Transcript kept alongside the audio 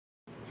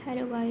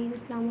Hello guys,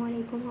 Assalamu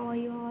alaikum. How are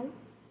you all?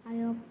 I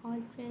hope all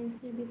friends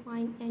will be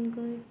fine and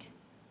good.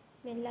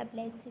 May Allah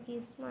bless you,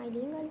 keep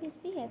smiling, always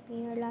be happy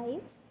in your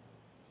life.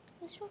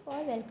 First of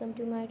all, welcome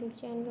to my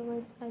YouTube channel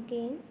once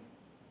again.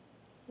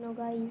 Now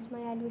guys,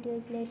 my all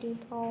videos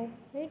related of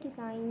hair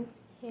designs,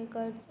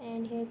 haircuts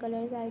and hair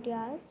colors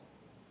ideas.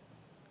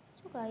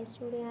 So guys,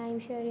 today I am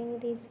sharing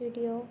this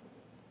video.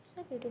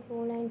 So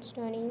beautiful and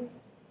stunning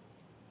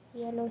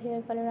yellow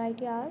hair color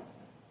ideas.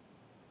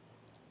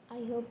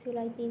 I hope you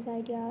like these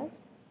ideas.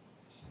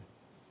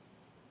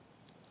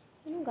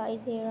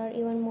 Guys, here are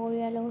even more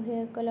yellow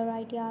hair color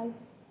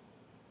ideas.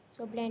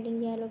 So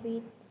blending yellow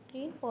with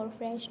green for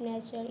fresh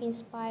natural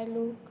inspired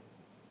look.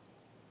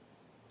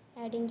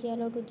 Adding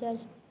yellow to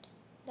just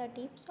the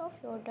tips of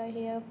your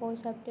hair for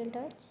subtle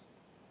touch.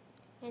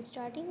 And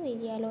starting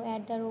with yellow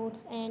at the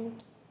roots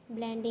and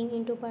blending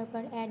into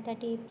purple at the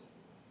tips.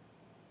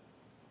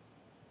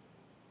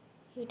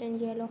 Hidden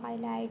yellow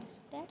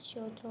highlights that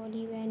show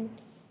thoroughly when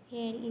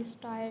hair is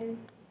styled,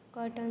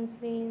 curtains,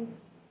 veins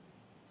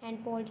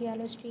and bold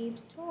yellow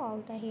strips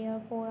throughout the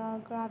hair for a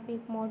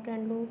graphic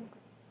modern look.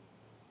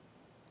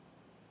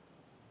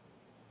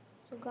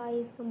 So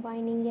guys,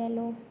 combining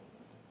yellow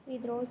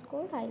with rose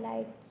gold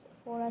highlights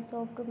for a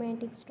soft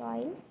romantic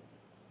style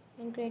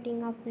and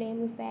creating a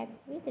flame effect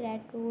with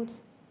red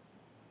roots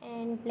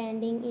and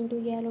blending into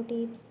yellow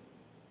tips.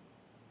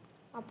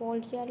 A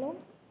bold yellow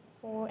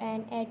for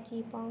an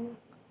edgy punk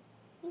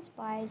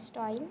inspired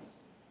style.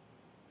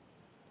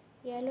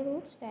 Yellow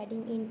roots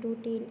fading into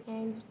teal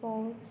ends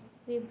for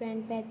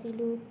vibrant patchy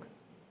look.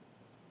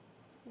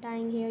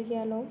 Dyeing hair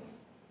yellow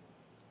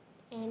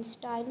and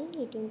styling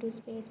it into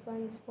space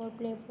buns for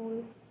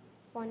playful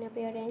fun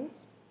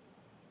appearance.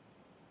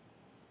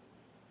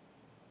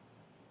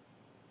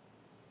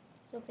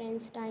 So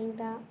friends, dyeing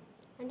the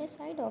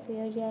underside of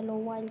hair yellow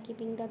while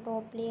keeping the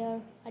top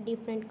layer a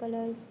different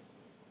colors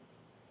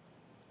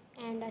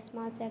and a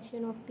small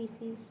section of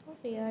pieces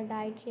of hair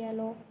dyed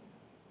yellow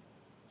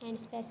and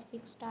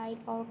specific style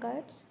or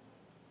cuts.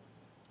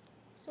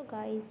 So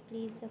guys,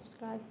 please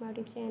subscribe my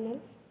YouTube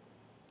channel.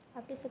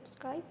 After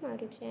subscribe my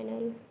YouTube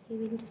channel, you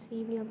will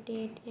receive new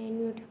update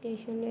and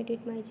notification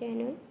related my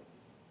channel.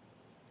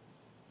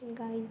 And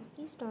guys,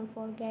 please don't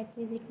forget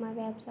visit my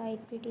website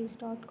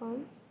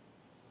pretties.com.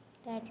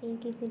 That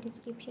link is in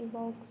description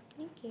box.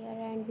 Click here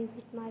and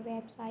visit my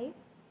website.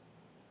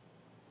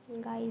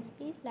 And guys,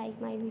 please like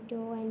my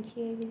video and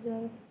share with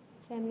your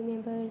family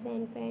members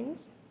and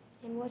friends.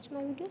 And watch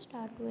my video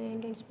start to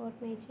end and support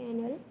my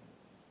channel.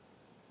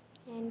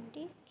 And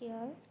take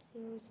care. See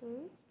you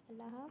soon.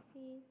 Allah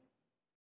Hafiz.